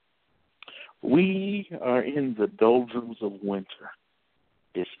We are in the doldrums of winter.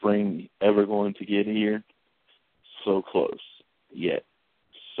 Is spring ever going to get here? So close, yet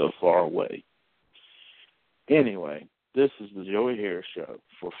so far away. Anyway, this is the Joey Harris Show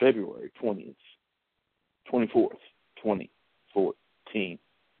for February 24th, 2014.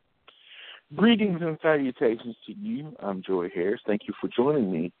 Greetings and salutations to you. I'm Joey Harris. Thank you for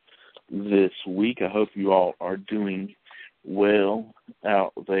joining me this week. I hope you all are doing well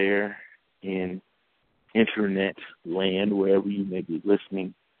out there in internet land, wherever you may be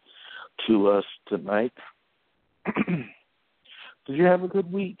listening to us tonight. Did you have a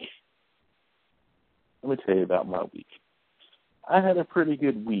good week? Let me tell you about my week. I had a pretty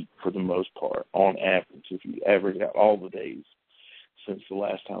good week for the most part, on average. If you average out all the days since the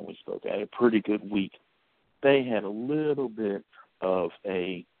last time we spoke, I had a pretty good week. They had a little bit of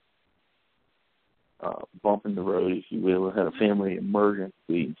a bump in the road, if you will. I had a family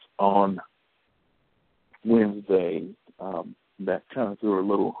emergency on Wednesday that kind of threw a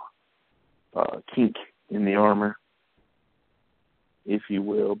little kink in the armor, if you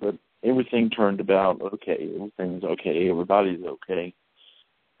will, but everything turned about okay. Everything's okay. Everybody's okay.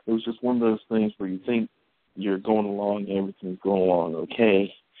 It was just one of those things where you think you're going along, everything's going along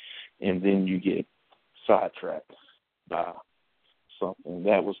okay, and then you get sidetracked by something.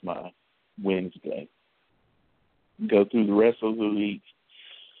 That was my Wednesday. Go through the rest of the week.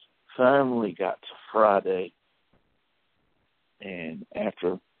 Finally got to Friday, and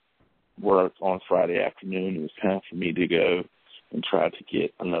after work on Friday afternoon, it was time for me to go and try to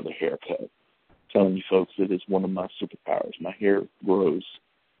get another haircut. I'm telling you folks, it is one of my superpowers. My hair grows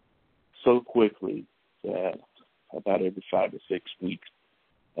so quickly that about every 5 to 6 weeks,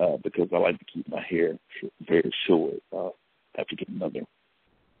 because I like to keep my hair very short, I have to get another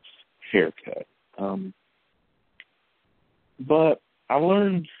haircut. But I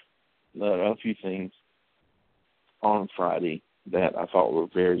learned a few things on Friday that I thought were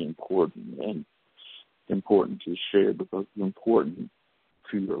very important and important to share because it's important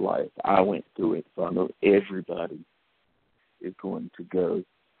to your life. I went through it, so I know everybody is going to go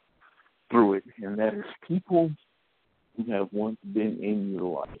through it, and that is people who have once been in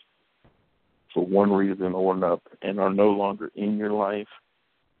your life for one reason or another and are no longer in your life.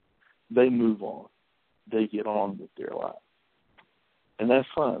 They move on. They get on with their life. And that's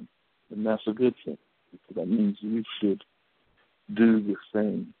fun, and that's a good thing, because that means you should do the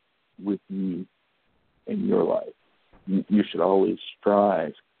same with you in your life. You should always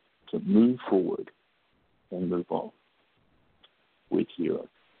strive to move forward and move on with your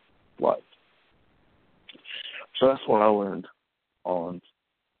life. So that's what I learned on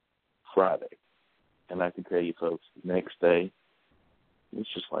Friday. And I can tell you, folks, the next day,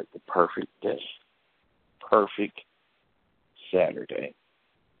 it's just like the perfect day. Perfect Saturday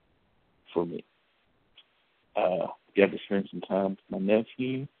for me. Got to spend some time with my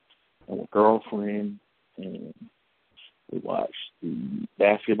nephew and my girlfriend, and we watched the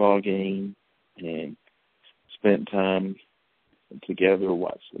basketball game and spent time together,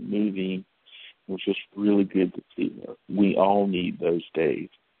 watched the movie. It was just really good to see her. We all need those days,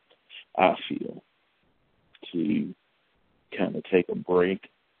 I feel, to kind of take a break,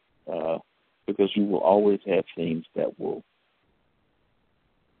 because you will always have things that will,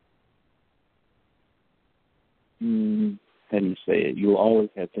 how do you say it? You'll always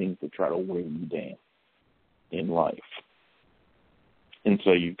have things that try to weigh you down in life. And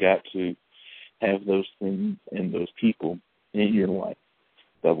so you've got to have those things and those people in your life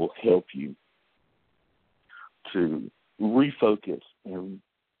that will help you to refocus and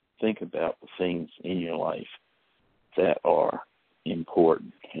think about the things in your life that are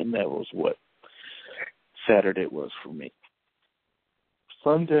important. And that was what Saturday was for me.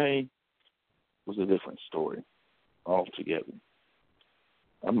 Sunday was a different story altogether.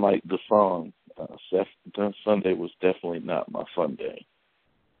 Unlike the song, Sunday was definitely not my fun day.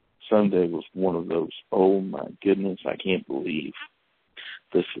 Sunday was one of those, oh my goodness, I can't believe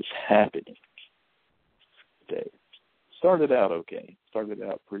this is happening days. Started out okay. Started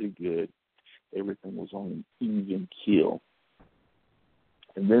out pretty good. Everything was on an even keel.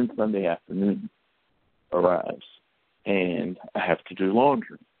 And then Sunday afternoon arrives, and I have to do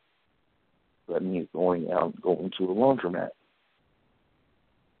laundry. That means going to a laundromat.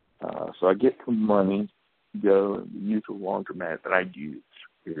 So I get some money to go and the usual laundromat that I use.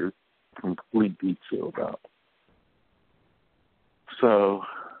 There's complete detail about. So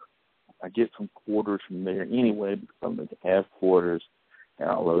I get some quarters from there anyway, because I'm going to have quarters, and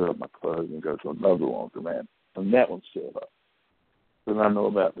I'll load up my clothes and go to another laundromat. And that one's filled up. Then I know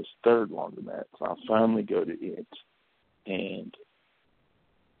about this third laundromat, so I finally go to it. And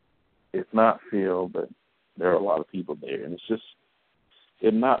it's not filled, but there are a lot of people there. And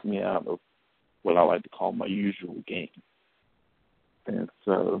it knocked me out of what I like to call my usual game. And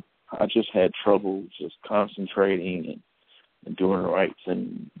so I just had trouble just concentrating and doing the right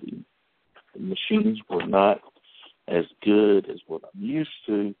thing. The machines were not as good as what I'm used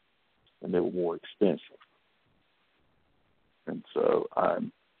to, and they were more expensive. And so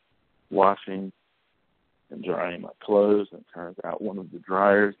I'm washing and drying my clothes, and it turns out one of the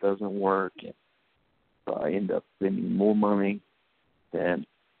dryers doesn't work, and so I end up spending more money than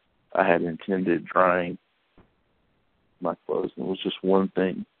I had intended drying my clothes. And it was just one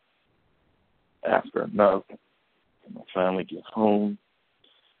thing after another. And I finally get home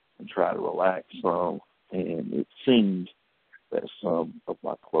and try to relax some, and it seemed that some of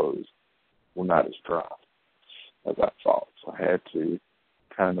my clothes were not as dry as I thought. So I had to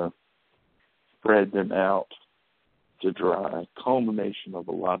kind of spread them out to dry. Culmination of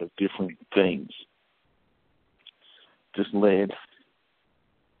a lot of different things just led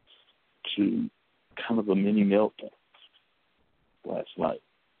to kind of a mini meltdown last night.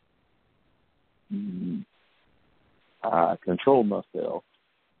 I controlled myself.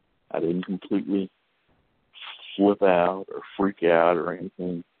 I didn't completely flip out or freak out or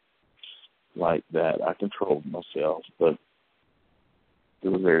anything like that. I controlled myself, but it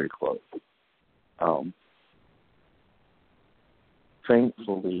was very close.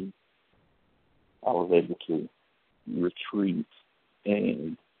 Thankfully, I was able to retreat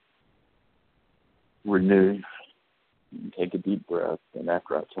and renew and take a deep breath. And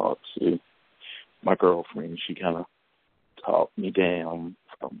after I talked to my girlfriend, she kind of talked me down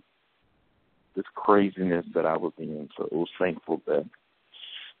from this craziness that I was in. So I was thankful that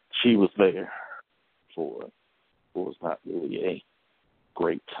she was there for it. It was not really a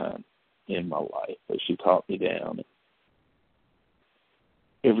great time in my life, but she talked me down.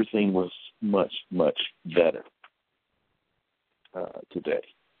 Everything was much, much better today.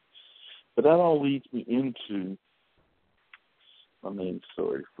 But that all leads me into my main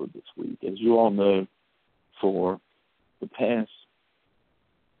story for this week. As you all know, for the past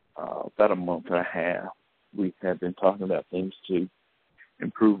about a month and a half, we have been talking about things to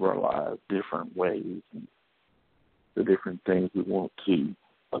improve our lives, different ways, and the different things we want to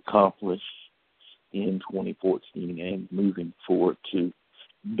accomplish in 2014 and moving forward to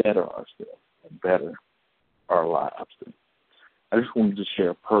better ourselves and better our lives. And I just wanted to share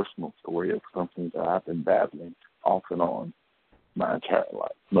a personal story of something that I've been battling off and on my entire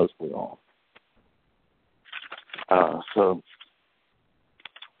life, mostly on. So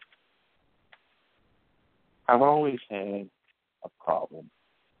I've always had a problem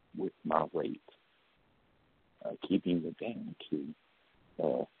with my weight, keeping it down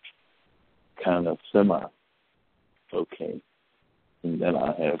to kind of semi-okay, and that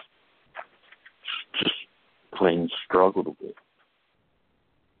I have just plain struggled with.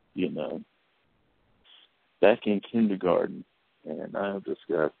 You know, back in kindergarten, and I have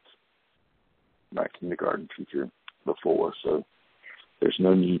discussed my kindergarten teacher before, so there's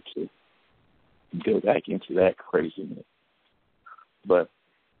no need to go back into that craziness. But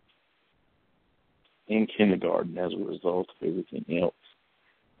in kindergarten, as a result of everything else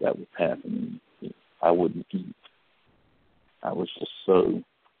that was happening, I wouldn't eat. I was just so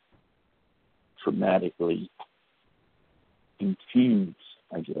traumatically confused,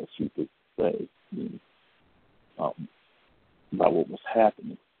 I guess you could say, about what was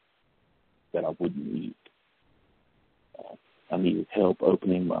happening, that I wouldn't eat. I needed help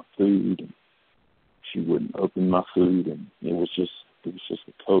opening my food, and she wouldn't open my food, and it was just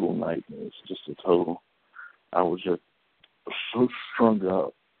a total nightmare. I was just so strung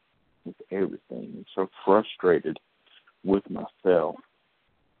up with everything and so frustrated with myself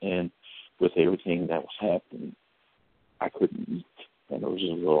and with everything that was happening. I couldn't eat, and as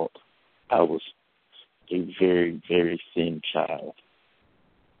a result, I was a very, very thin child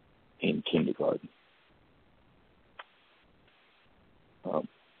in kindergarten.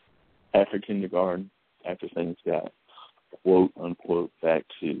 After kindergarten, after things got quote unquote back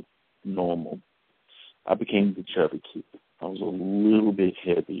to normal, I became the chubby kid. I was a little bit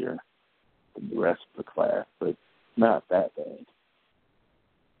heavier than the rest of the class, but not that bad.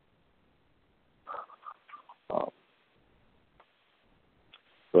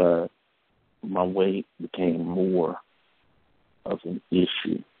 But my weight became more of an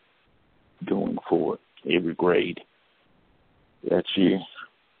issue going forward. Every grade that you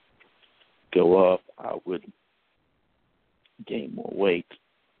go up, I would gain more weight.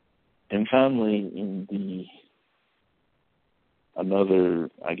 And finally, in another,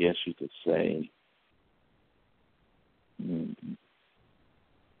 I guess you could say,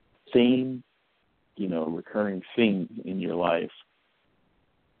 theme, recurring theme in your life.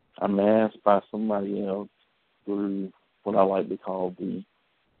 I'm asked by somebody else through what I like to call the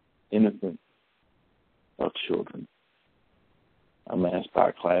innocence of children. I'm asked by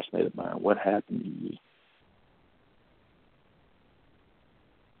a classmate of mine, what happened to you?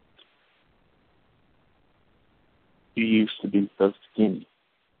 You used to be so skinny.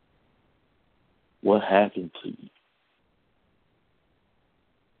 What happened to you?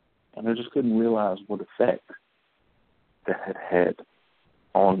 And I just couldn't realize what effect that had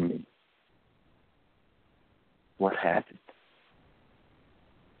on me. What happened?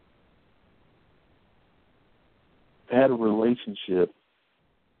 I had a relationship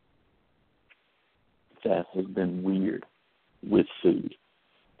that has been weird with food,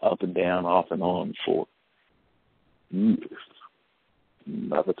 up and down, off and on for years.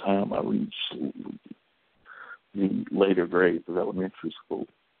 By the time I reached the later grades of elementary school,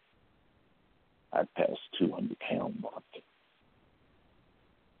 I'd passed 200-pound mark.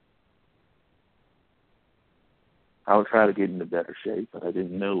 I would try to get into better shape, but I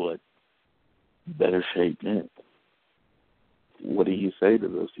didn't know what better shape meant. What do you say to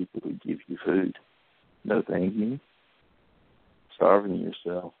those people who give you food? No thank you. Starving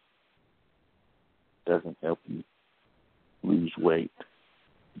yourself doesn't help you lose weight.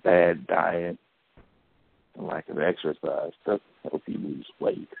 Bad diet and lack of exercise doesn't help you lose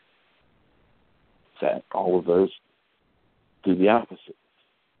weight. In fact, all of those do the opposite.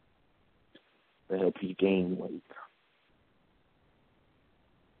 They help you gain weight.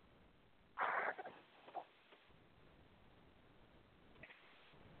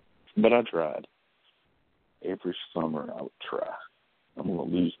 But I tried. Every summer I would try. I'm going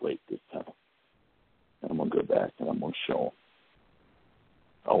to lose weight this time. And I'm going to go back and I'm going to show them.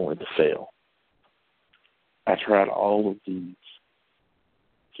 Only to fail. I tried all of these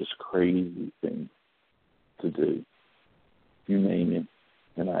just crazy things to do. You name it,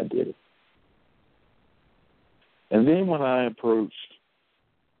 and I did it. And then when I approached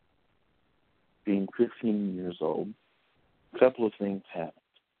being 15 years old, a couple of things happened.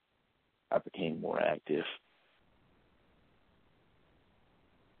 I became more active.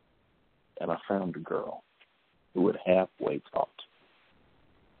 And I found a girl who would halfway talk.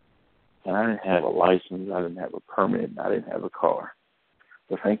 And I didn't have a license, I didn't have a permit, I didn't have a car.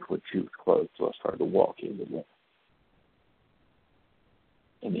 But thankfully she was close, so I started to walk in with her.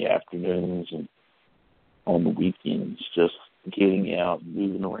 In the afternoons and on the weekends, just getting out,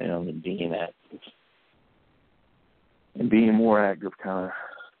 moving around and being active. And being more active kind of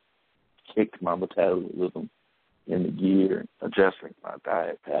kicked my metabolism in the gear, adjusting my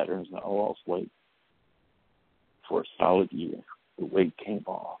diet patterns, and I lost weight. For a solid year, the weight came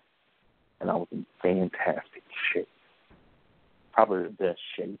off, and I was in fantastic shape. Probably the best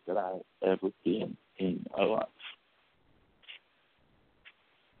shape that I've ever been in my life.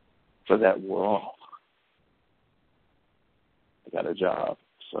 So that wore off. I got a job,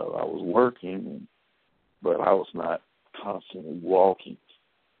 so I was working, but I was not constantly walking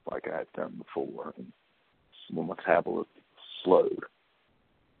like I had done before. And my metabolism slowed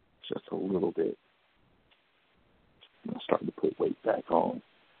just a little bit. And I started to put weight back on.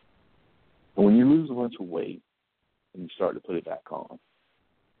 And when you lose a bunch of weight and you start to put it back on,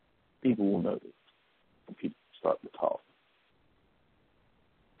 people will notice. And people start to talk.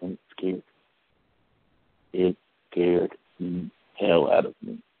 And it scared me. It scared the hell out of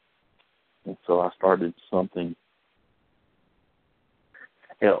me. And so I started something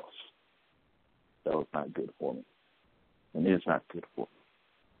else that was not good for me. And is not good for me.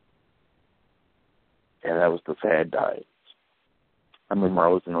 And that was the fad diet. I remember I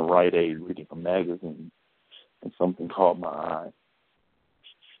was in a Rite Aid reading a magazine, and something caught my eye.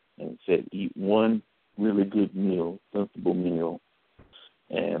 And it said, eat one really good meal, sensible meal,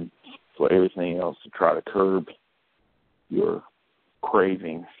 and for everything else to try to curb your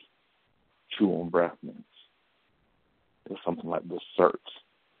cravings, chew on breath mints. It was something like the CERTS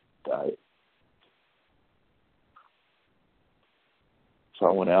diet. So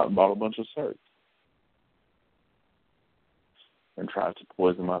I went out and bought a bunch of CERTS and tried to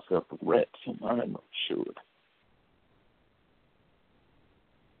poison myself with rats, and I'm not sure.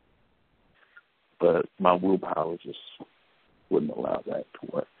 But my willpower just wouldn't allow that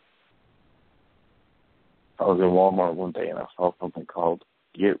to work. I was in Walmart one day and I saw something called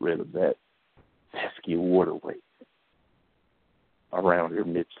get rid of that pesky water weight around your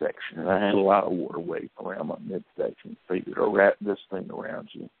midsection. And I had a lot of water weight around my midsection. So you could wrap this thing around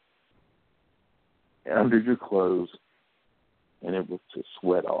you and under your clothes, and it was to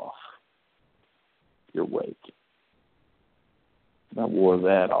sweat off your weight. And I wore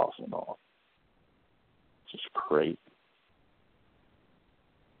that off and on. Just crazy.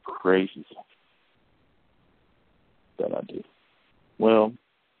 Crazy stuff that I did. Well,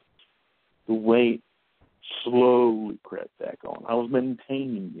 the weight slowly crept back on. I was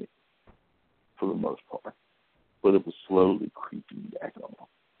maintaining it for the most part, but it was slowly creeping back on.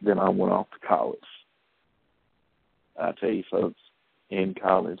 Then I went off to college. I tell you, folks, in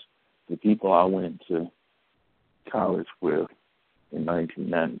college, the people I went to college with in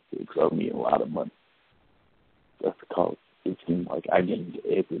 1996 owed me a lot of money. That's because it seemed like I gained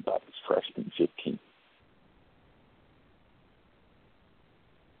everybody's freshman 15.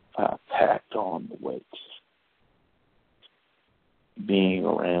 I packed on the weights. Being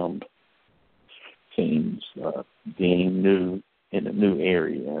around teams, being new in a new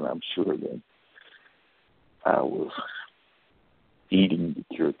area, and I'm sure that I was eating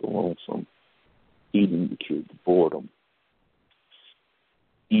to cure the lonesome, eating to cure the boredom,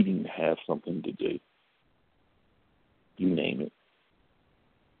 eating to have something to do. You name it.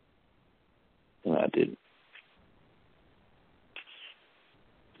 And I did it.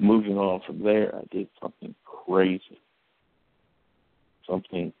 Moving on from there, I did something crazy.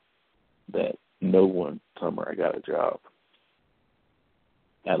 Something that no one summer I got a job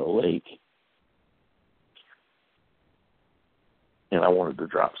at a lake. And I wanted to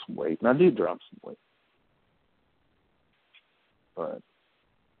drop some weight. And I did drop some weight. But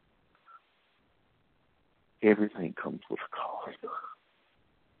everything comes with a cost.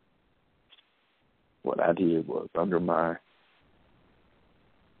 What I did was, under my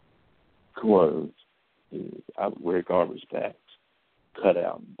clothes, I would wear garbage bags, cut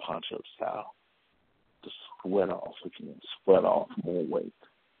out in poncho style, to sweat off more weight.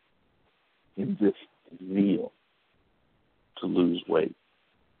 In this zeal to lose weight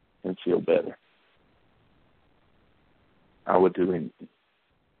and feel better, I would do anything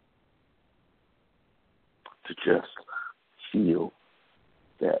to just feel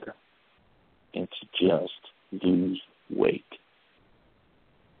better and to just lose weight.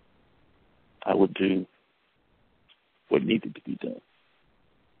 I would do what needed to be done.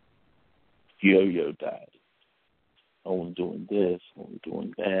 Yo-yo diet. Only doing this, only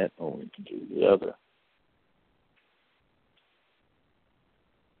doing that, only to do the other.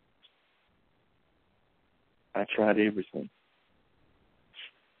 I tried everything.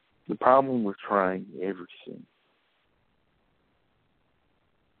 The problem with trying everything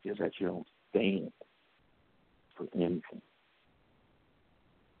is that you don't stand for anything.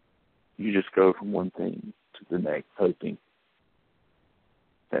 You just go from one thing to the next, hoping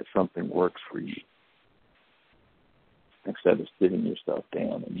that something works for you, instead of sitting yourself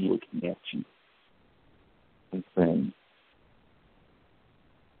down and looking at you and saying,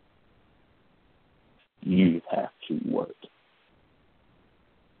 you have to work.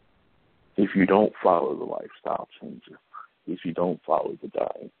 If you don't follow the lifestyle changer, if you don't follow the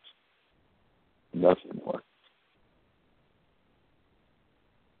diet, nothing works.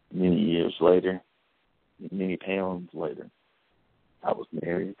 Many years later, many pounds later, I was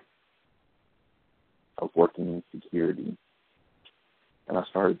married. I was working in security. And I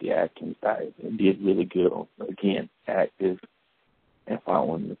started the Atkins diet and did really good on, again, active and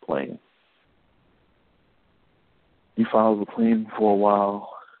following the plan. You follow the plan for a while.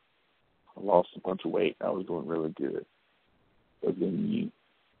 I lost a bunch of weight. I was doing really good. But then you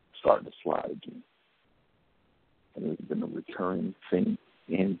start to slide again. And it's been a recurring thing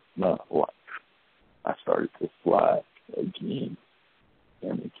in my life. I started to slide again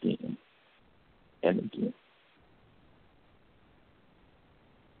and again and again.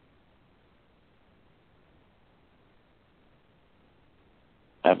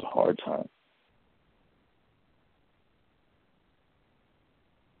 I have a hard time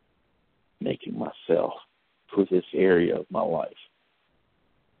making myself for this area of my life.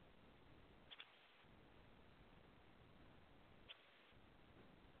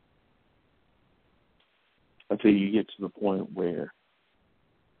 Until you get to the point where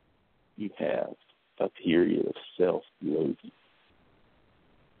you have a period of self-loathing.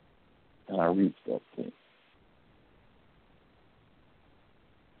 And I reached that point.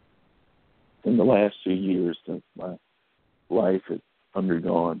 In the last 2 years, since my life has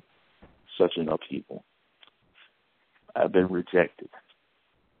undergone such an upheaval, I've been rejected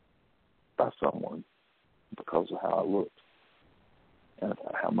by someone because of how I looked and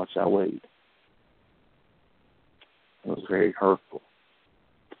how much I weighed. It was very hurtful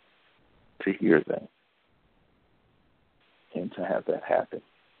to hear that and to have that happen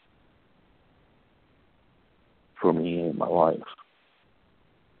for me in my life.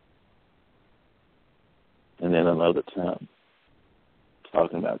 And then another time,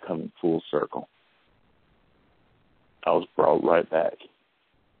 talking about coming full circle. I was brought right back.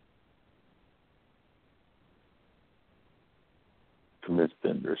 To Miss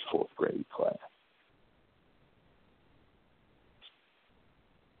Bender's 4th grade class.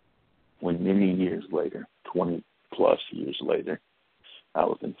 When many years later, 20 plus years later, I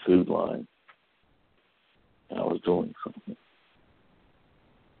was in Food Line and I was doing something.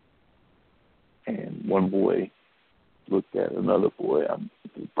 And one boy looked at another boy,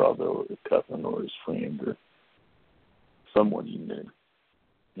 his brother or his cousin or his friend or someone he knew,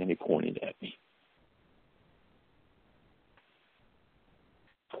 and he pointed at me.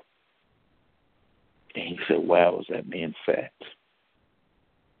 And he said, "Wow, is that man fat?"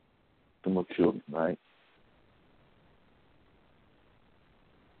 Some of children, right?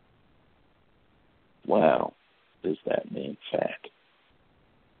 Wow, is that man fat?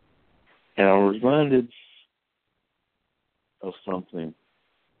 And I was reminded of something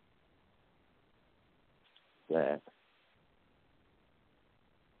that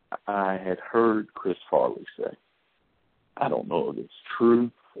I had heard Chris Farley say. I don't know if it's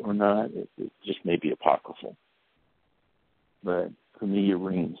true or not. It just may be apocryphal. But to me, it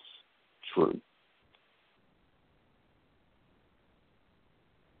rings true.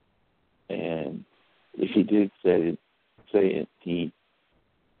 And if he did say it, he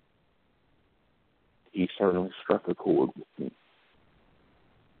certainly struck a chord with me.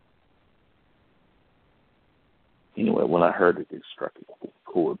 Anyway, when I heard it, it struck a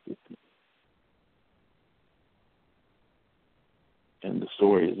chord with me. And the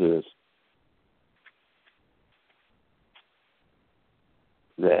story is this,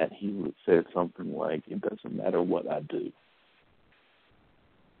 that he would have said something like, "It doesn't matter what I do.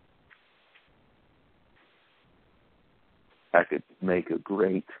 I could make a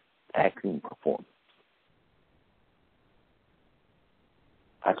great acting performance.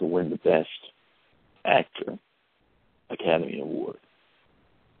 I could win the Best Actor Academy Award.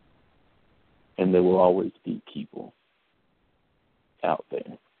 And there will always be people out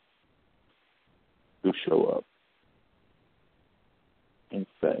there who show up and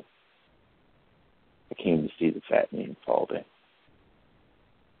say, I came to see the fat man fall down."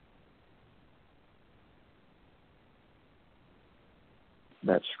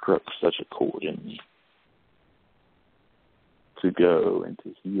 That struck such a chord in me, to go and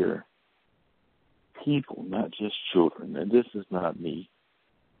to hear people, not just children, and this is not me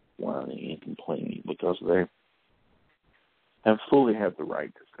whining and complaining, because they fully have the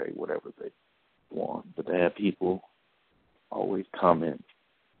right to say whatever they want, but they have people always comment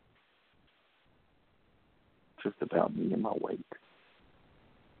just about me and my weight,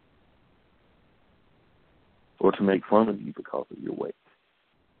 or to make fun of you because of your weight.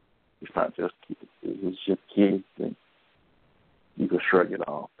 It's not just kids. It's just kids, and you can shrug it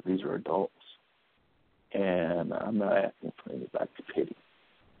off. These are adults, and I'm not asking for anybody's pity.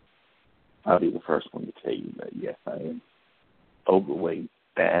 I'll be the first one to tell you that, yes, I am overweight,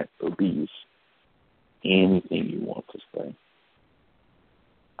 fat, obese, anything you want to say.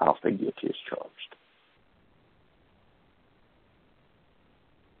 I'll say guilty as charged.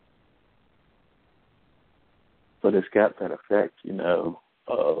 But it's got that effect,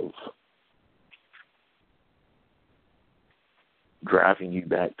 of driving you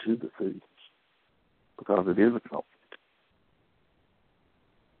back to the foods, because it is a comfort.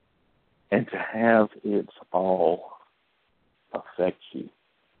 And to have it all affect you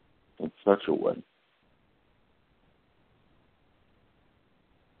in such a way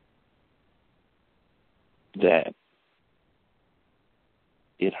that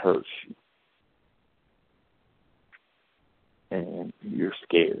it hurts you and you're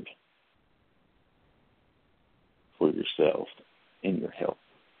scared for yourself and your health.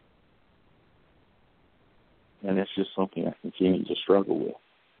 And it's just something I continue to struggle with.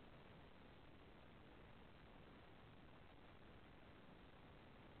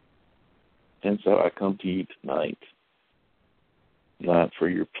 And so I come to you tonight, not for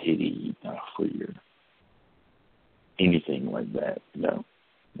your pity, not for your anything like that. No.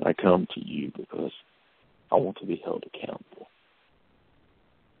 I come to you because I want to be held accountable.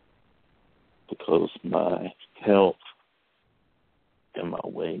 Because my health and my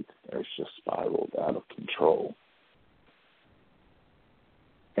weight are just spiraled out of control.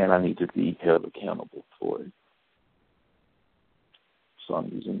 And I need to be held accountable for it. So I'm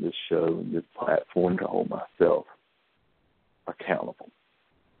using this show and this platform to hold myself accountable.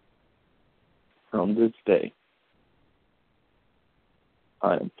 From this day,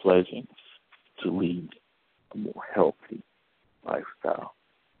 I am pledging to lead a more healthy lifestyle.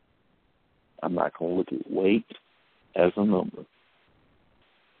 I'm not going to look at weight as a number.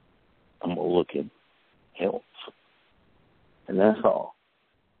 I'm going to look at health. And that's all.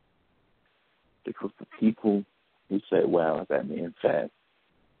 Because the people who say, wow, is that man fat?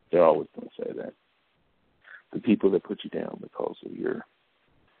 They're always going to say that. The people that put you down because of your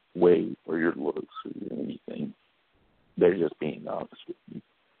weight or your looks or anything, they're just being honest with you.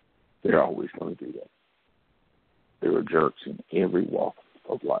 They're always going to do that. There are jerks in every walk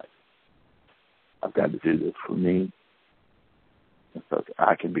of life. I've got to do this for me because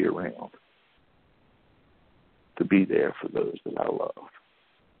I can be around to be there for those that I love,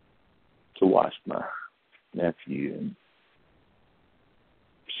 to watch my nephew and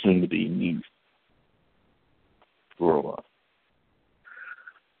soon-to-be niece grow up,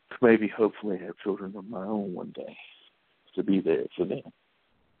 to maybe hopefully have children of my own one day, to be there for them.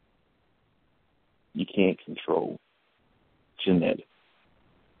 You can't control genetics,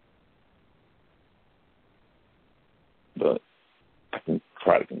 but I can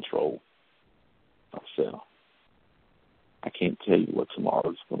try to control myself. I can't tell you what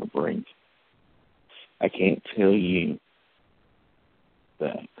tomorrow's going to bring. I can't tell you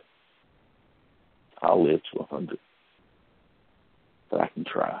that I'll live to 100, but I can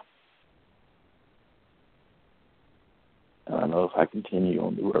try. And I know if I continue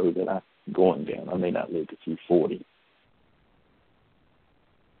on the road that I'm going down, I may not live to 240.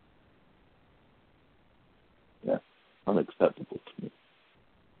 That's unacceptable to me.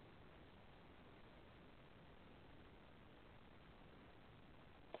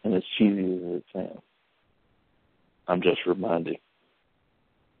 And as cheesy as it sounds, I'm just reminded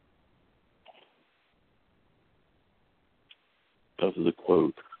of the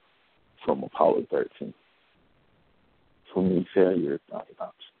quote from Apollo 13. For me, failure is not an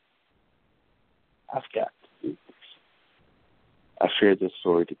option. I've got to do this. I shared this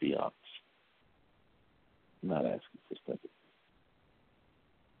story to be honest. I'm not asking for sympathy.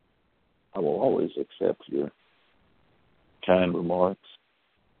 I will always accept your kind remarks.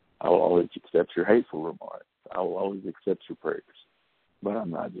 I will always accept your hateful remarks. I will always accept your prayers. But I'm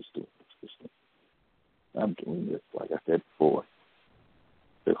not just doing this. I'm doing this, like I said before,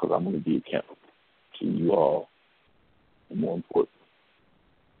 because I'm going to be accountable to you all, and more important,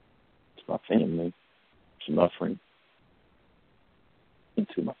 to my family, to my friends, and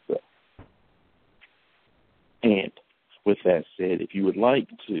to myself. And with that said, if you would like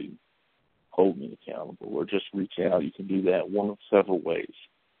to hold me accountable or just reach out, you can do that one of several ways.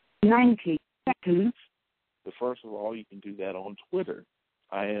 90 seconds. But first of all, you can do that on Twitter.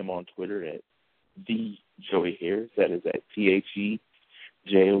 I am on Twitter at the Joey Harris. That is at TheJoeyHarris.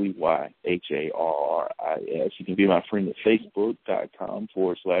 You can be my friend at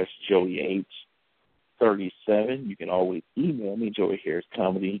Facebook.com/JoeyH37. You can always email me,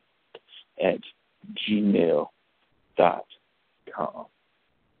 JoeyHarrisComedy@gmail.com.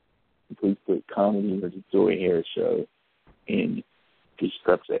 Please put comedy or the Joey Harris Show in the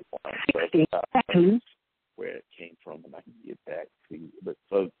subject line. 60 seconds. Where it came from, and I can get back to you. But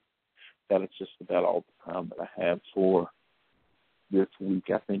folks, that is just about all the time that I have for this week.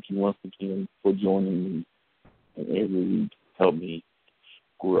 I thank you once again for joining me and every week help me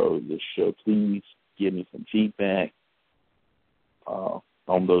grow this show. Please give me some feedback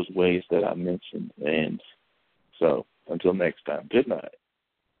on those ways that I mentioned. And so until next time, good night,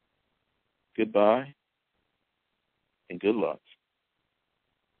 goodbye, and good luck.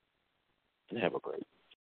 And have a great